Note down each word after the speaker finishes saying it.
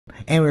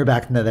And we're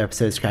back to another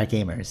episode of Scrap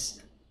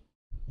Gamers.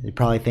 You're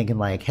probably thinking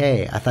like,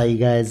 hey, I thought you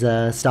guys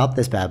stopped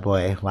this bad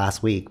boy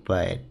last week,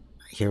 but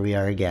here we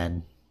are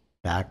again,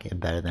 back and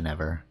better than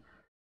ever.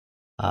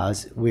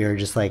 We were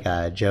just like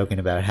joking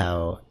about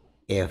how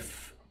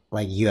if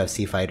like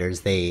UFC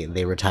fighters, they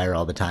retire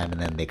all the time and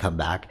then they come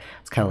back.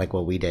 It's kind of like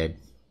what we did,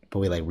 but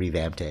we like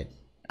revamped it.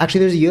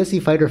 Actually, there's a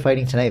UFC fighter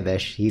fighting tonight,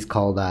 Vish. He's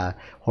called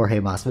Jorge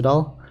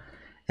Masvidal.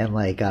 And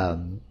like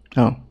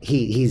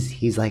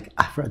he's like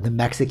the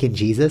Mexican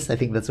Jesus. I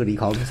think that's what he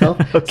called himself.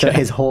 Okay. So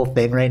his whole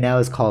thing right now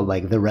is called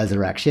like the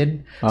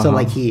Resurrection. So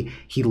like he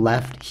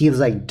left. He was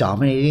like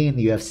dominating in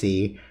the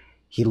UFC.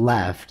 He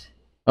left.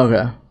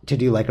 Okay. To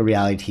do like a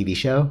reality TV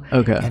show.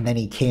 Okay. And then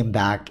he came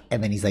back,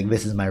 and then he's like,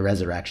 "This is my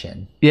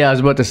resurrection." Yeah, I was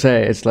about to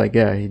say it's like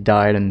he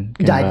died and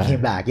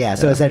came back. Yeah.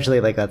 So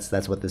essentially, like that's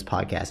what this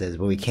podcast is.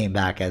 But we came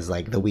back as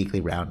like the weekly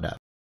roundup.